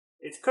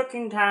It's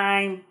cooking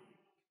time.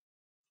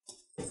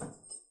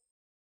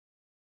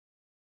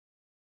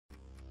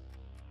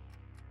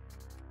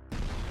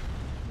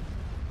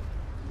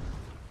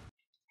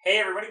 Hey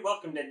everybody,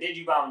 welcome to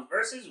digiBOMBS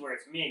Versus, where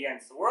it's me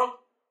against the world,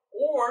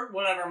 or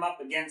whatever I'm up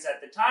against at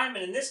the time,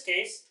 and in this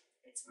case,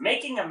 it's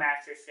making a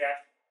Masterchef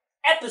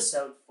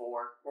episode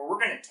 4, where we're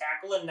going to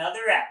tackle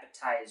another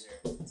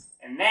appetizer,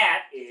 and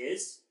that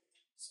is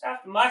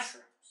stuffed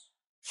mushrooms.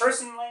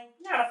 Personally,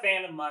 not a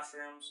fan of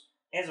mushrooms.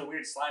 It has a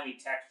weird slimy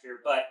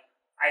texture, but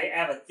I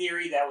have a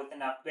theory that with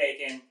enough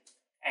bacon,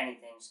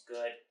 anything's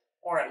good,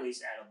 or at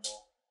least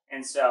edible.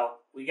 And so,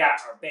 we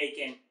got our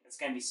bacon. It's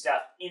going to be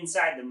stuffed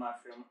inside the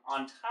mushroom.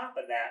 On top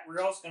of that,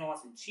 we're also going to want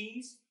some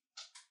cheese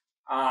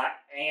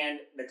and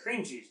the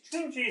cream cheese.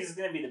 Cream cheese is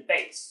going to be the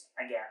base,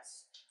 I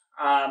guess.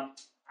 I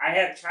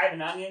have chive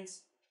and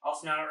onions.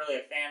 Also not really a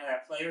fan of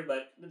that flavor,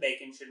 but the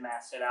bacon should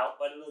mask it out.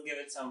 But it'll give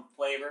it some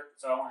flavor,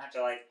 so I won't have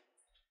to,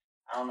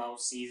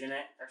 season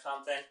it or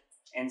something.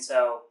 And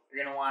so,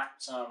 you're going to want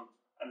some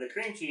of the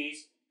cream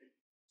cheese,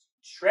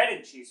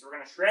 shredded cheese. So we're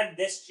going to shred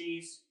this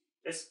cheese.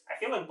 I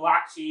feel like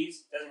block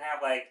cheese doesn't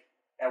have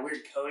that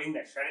weird coating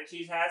that shredded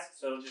cheese has,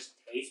 so it'll just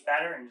taste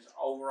better and just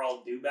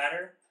overall do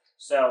better.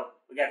 So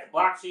we got the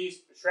block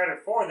cheese, the shredder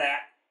for that,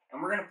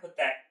 and we're gonna put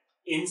that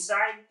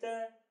inside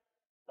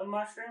the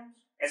mushrooms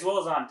as well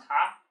as on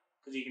top,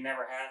 because you can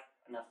never have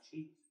enough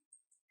cheese.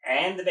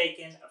 And the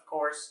bacon, of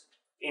course,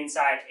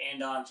 inside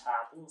and on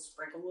top. A little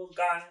sprinkle, a little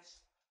garnish.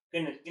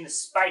 Gonna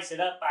spice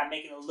it up by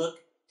making it look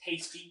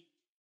tasty,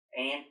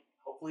 and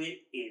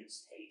hopefully it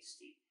is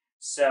tasty.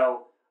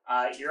 So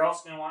you're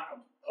also going to want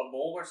a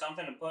bowl or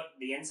something to put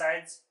the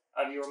insides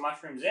of your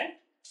mushrooms in,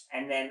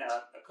 and then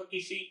a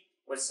cookie sheet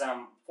with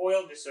some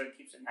foil just so it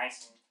keeps it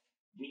nice and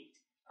neat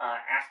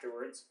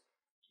afterwards.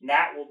 And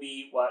that will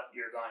be what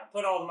you're going to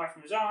put all the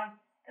mushrooms on,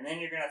 and then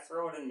you're going to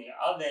throw it in the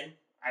oven,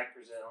 I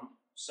presume.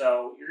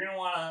 So you're going to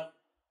want to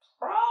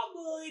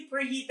probably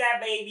preheat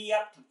that baby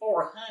up to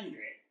 400,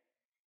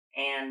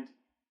 and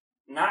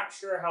not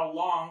sure how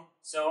long,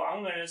 so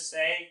I'm going to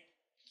say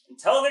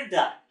until they're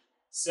done.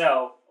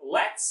 So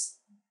let's,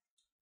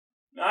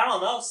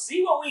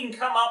 see what we can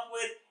come up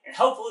with, and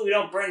hopefully we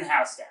don't burn the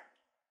house down.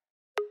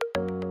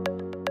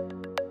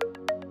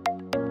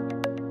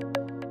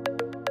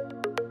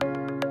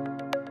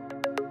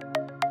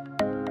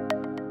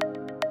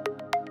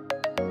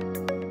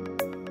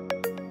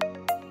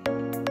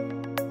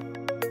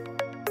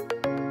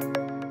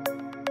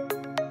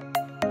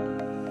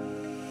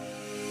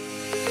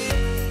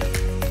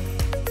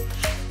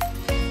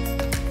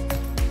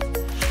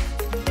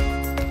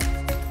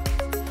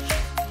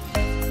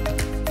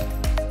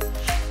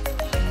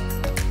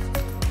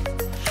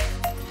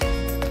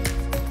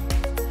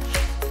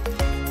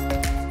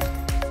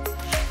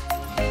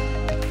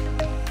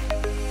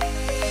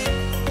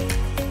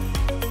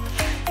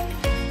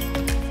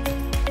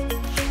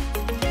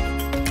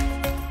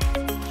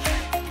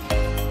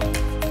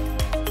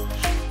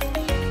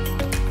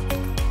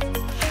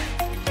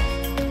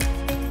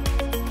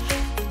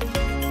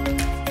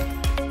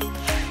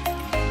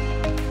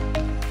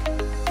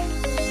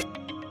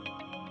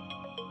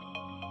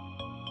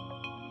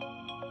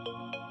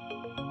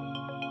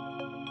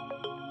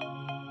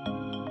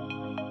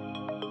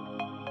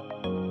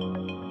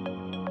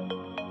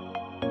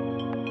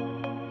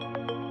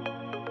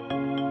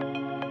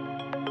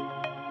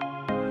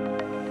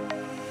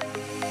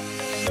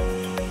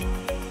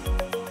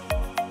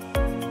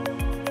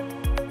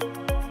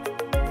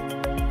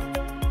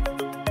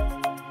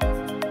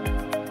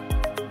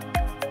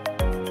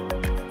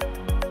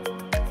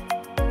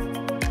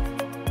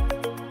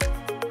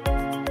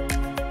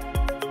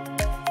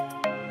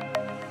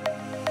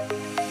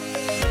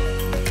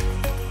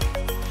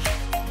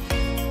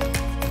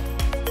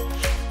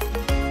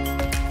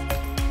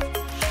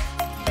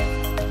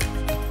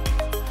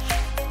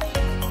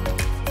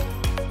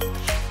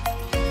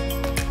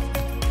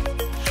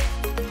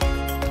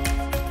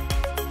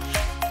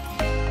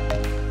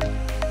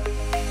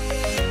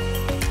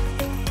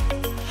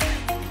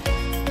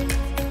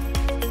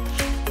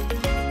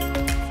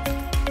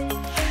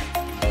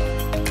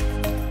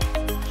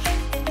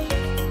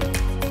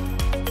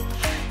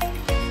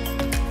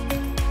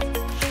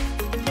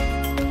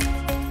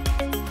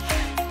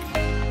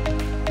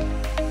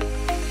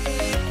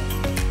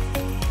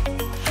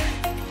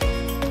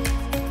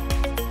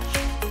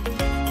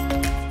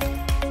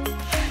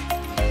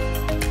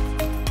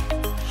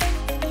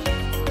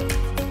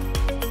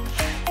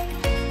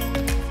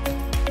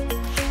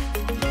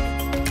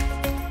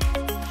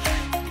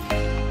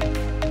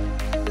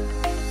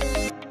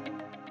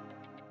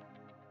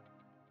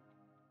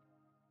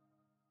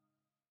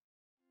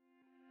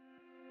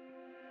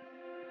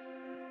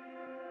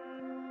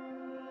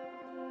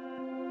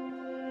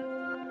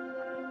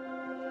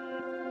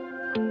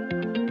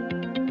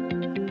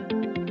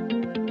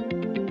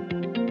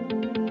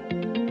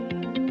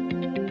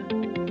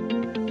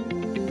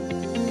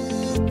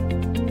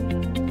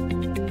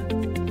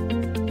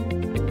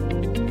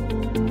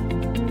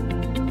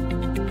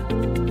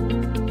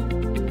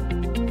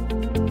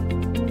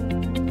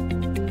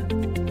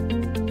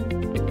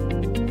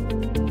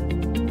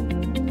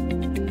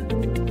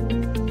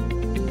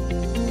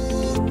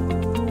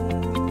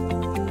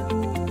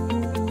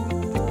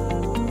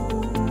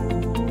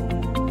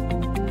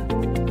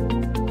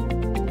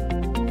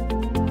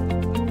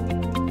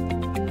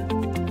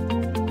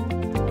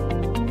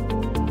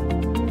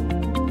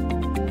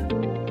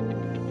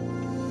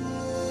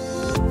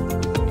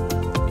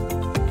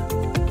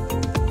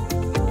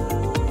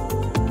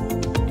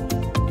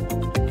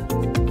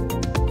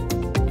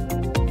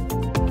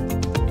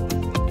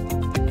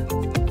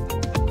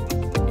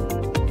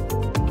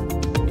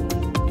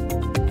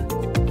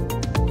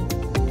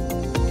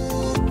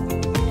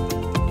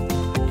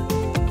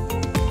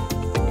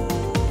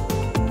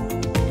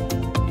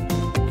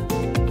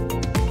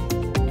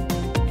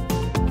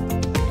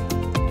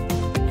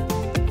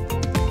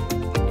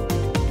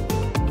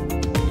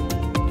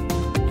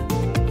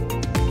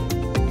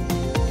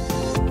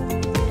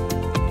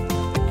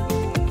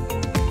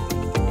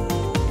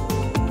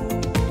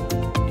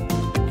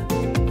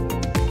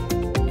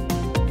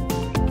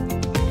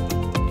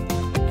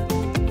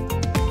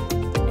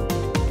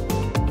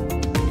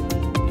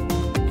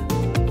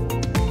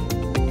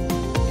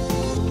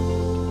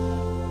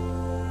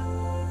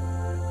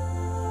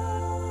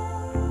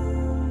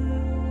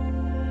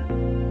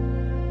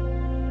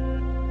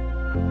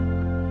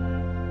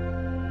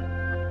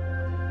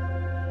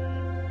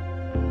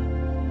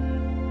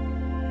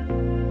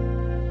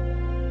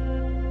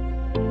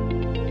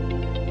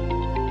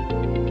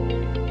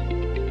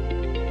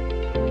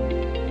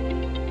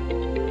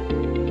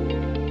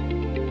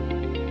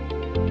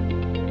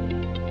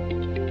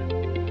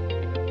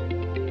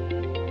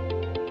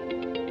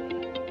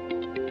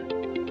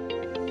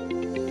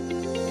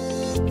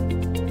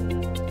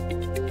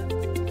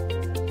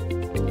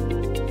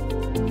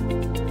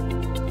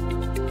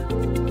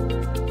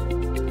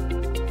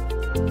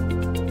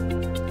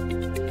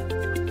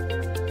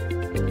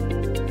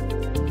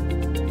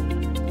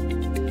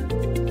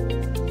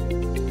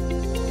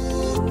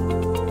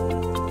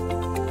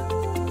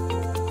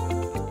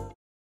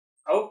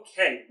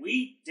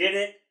 we did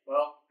it.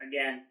 Well,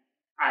 again,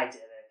 I did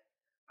it.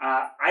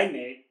 I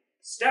made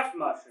stuffed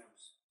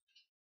mushrooms.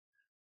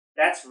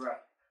 That's right.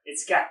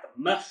 It's got the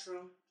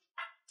mushroom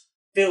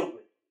filled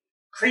with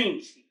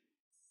cream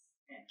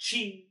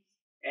cheese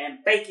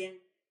and bacon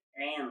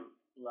and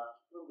love,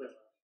 a little bit of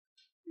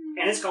love.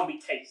 And it's going to be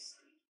tasty.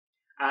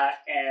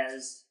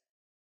 As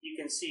you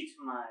can see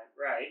to my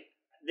right,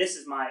 this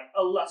is my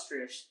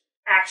illustrious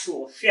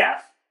actual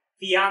chef,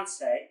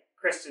 fiance,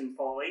 Kristen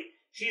Foley.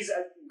 She's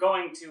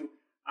going to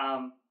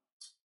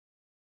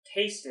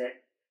taste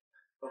it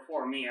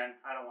before me.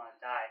 I don't want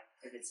to die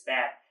if it's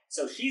bad.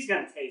 So she's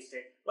going to taste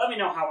it. Let me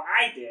know how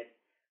I did,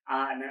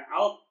 and then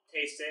I'll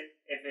taste it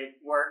if it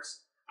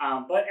works.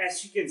 But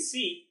as you can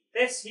see,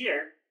 this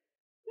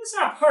is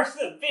not part of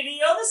the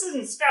video. This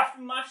isn't stuffed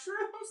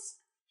mushrooms.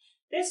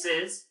 This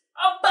is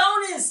a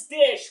bonus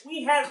dish.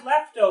 We had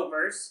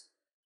leftovers,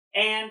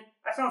 and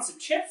I found some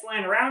chips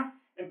laying around,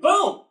 and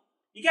boom!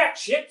 You got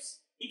chips,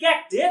 you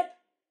got dip,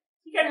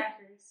 you got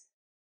crackers.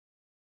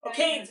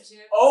 Okay,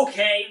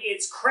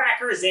 it's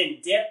crackers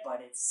and dip,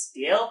 but it's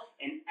still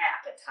an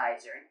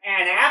appetizer.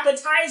 An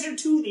appetizer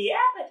to the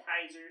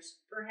appetizers,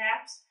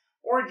 perhaps,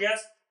 or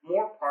just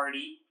more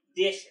party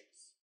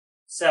dishes.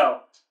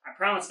 So, I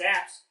promised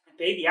apps, and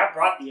baby, I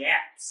brought the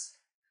apps.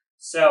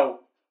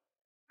 So,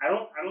 I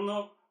don't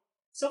know,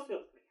 still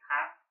feels pretty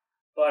hot,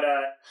 but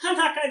I'm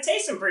not gonna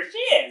taste them for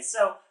shit.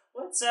 So,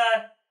 let's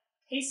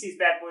taste these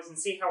bad boys and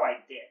see how I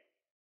did.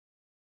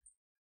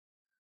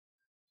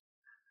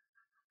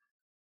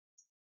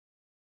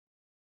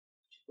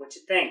 What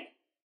you think?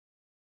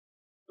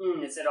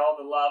 Is it all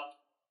the love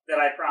that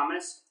I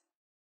promised?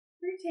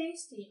 Pretty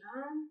tasty,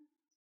 huh?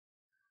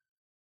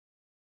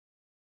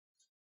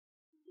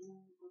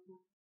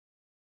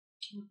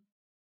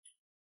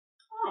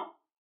 Oh.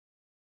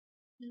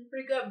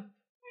 Pretty good.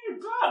 Pretty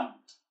good.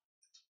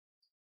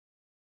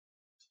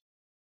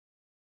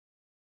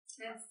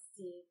 Let's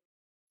see.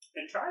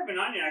 The chive and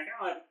onion, I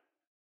can't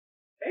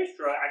taste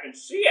it. I can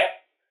see it.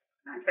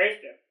 I can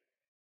taste it.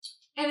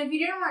 And if you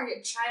didn't want to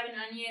get chive and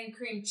onion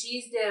cream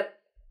cheese dip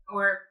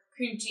or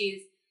cream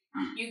cheese,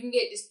 you can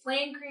get just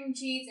plain cream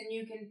cheese, and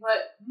you can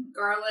put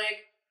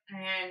garlic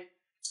and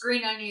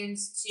green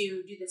onions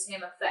to do the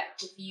same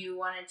effect if you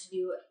wanted to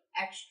do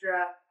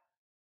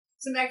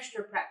some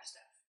extra prep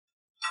stuff.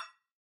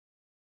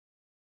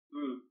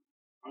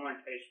 I'm going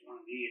to taste one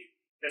of these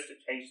just to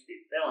taste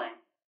the filling.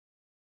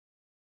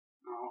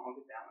 I'll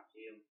get that one to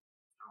you.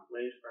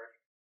 Ladies first.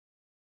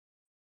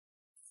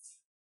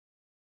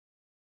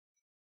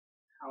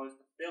 How is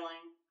the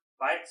filling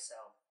by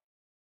itself?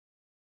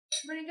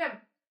 Pretty good.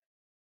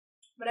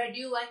 But I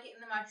do like it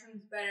in the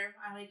mushrooms better.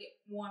 I like it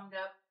warmed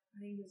up.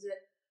 I think it gives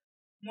it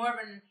more of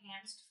an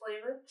enhanced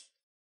flavor.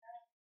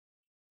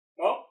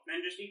 Well, then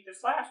just eat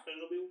this last because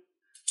it'll be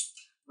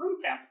room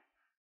temp.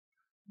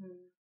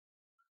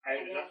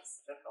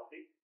 Is that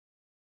healthy?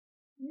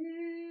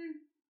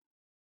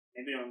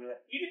 Maybe don't do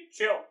that. Eat it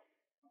chill.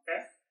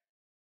 Okay?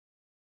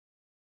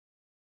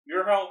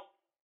 Your health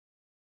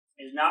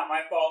is not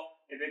my fault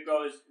if it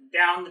goes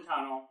down the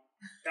tunnel,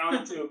 down the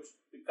tubes,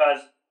 because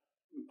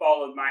you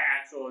followed my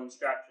actual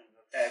instructions,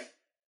 okay?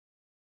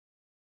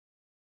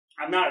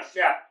 I'm not a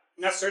chef.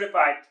 I'm not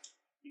certified.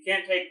 You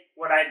can't take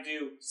what I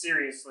do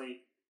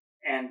seriously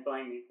and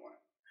blame me for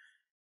it.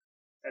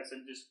 That's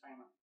a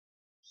disclaimer.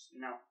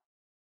 No.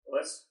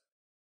 Let's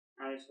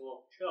nice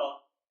little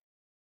chill.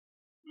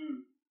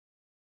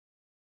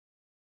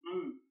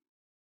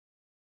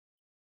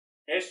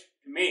 This,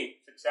 to me,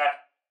 success.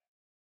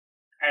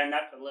 Adding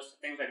that to the list of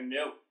things I can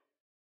do.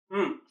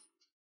 Because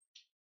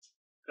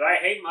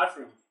I hate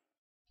mushrooms.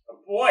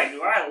 But boy,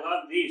 do I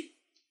love these.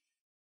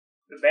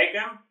 The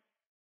bacon.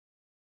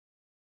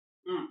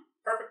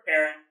 Perfect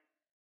pairing.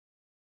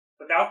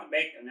 Without the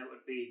bacon, it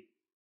would be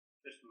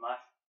just mush.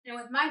 And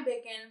with my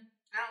bacon,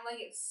 I don't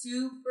like it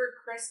super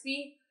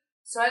crispy,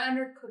 so I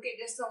undercook it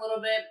just a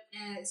little bit,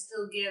 and it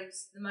still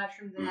gives the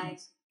mushrooms a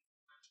nice,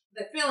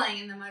 the filling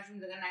in the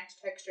mushrooms like a nice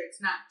texture.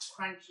 It's not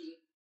crunchy,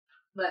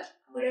 but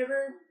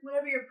whatever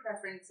your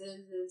preference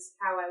is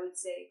how I would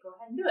say go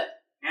ahead and do it.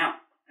 Yeah,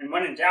 and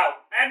when in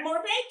doubt, add more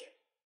bacon.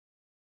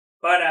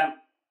 But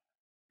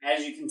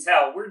as you can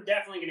tell, we're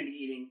definitely going to be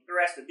eating the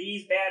rest of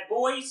these bad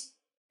boys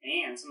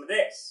and some of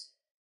this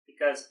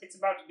because it's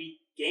about to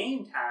be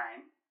game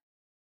time.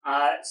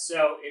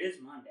 So it is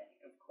Monday,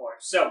 of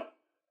course. So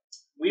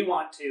we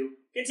want to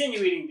continue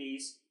eating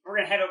these. We're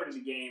going to head over to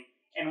the game.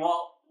 And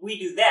while we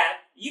do that,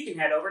 you can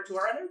head over to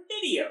our other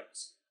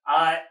videos.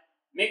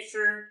 Make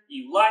sure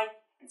you like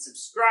and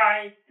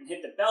subscribe and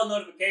hit the bell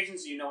notification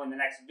so you know when the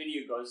next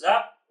video goes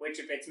up, which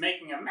if it's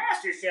making a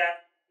Masterchef,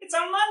 it's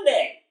on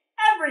Monday.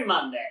 Every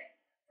Monday.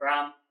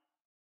 From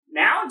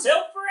now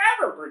until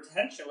forever,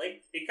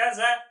 potentially. Because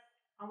I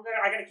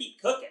gotta keep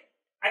cooking.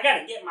 I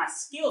gotta get my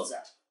skills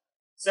up.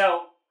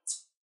 So,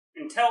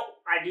 until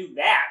I do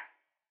that,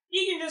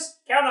 you can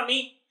just count on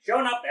me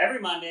showing up every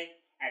Monday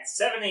at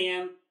 7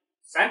 a.m.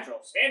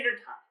 Central Standard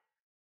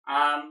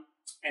Time.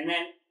 And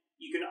then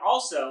you can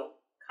also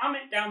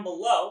comment down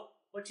below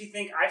what you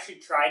think I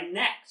should try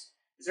next.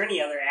 Is there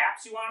any other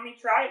apps you want me to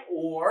try?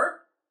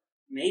 Or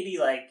maybe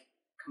like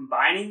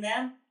combining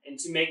them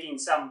into making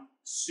some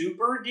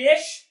super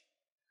dish?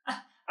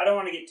 I don't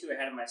want to get too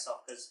ahead of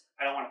myself because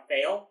I don't want to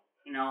fail.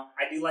 You know,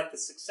 I do like the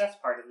success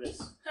part of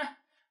this.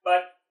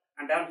 But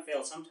I'm bound to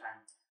fail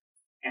sometime.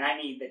 And I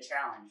need the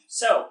challenge.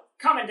 So,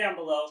 comment down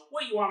below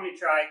what you want me to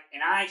try,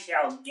 and I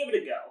shall give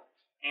it a go.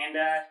 And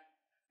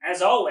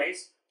as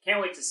always,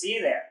 can't wait to see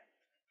you there.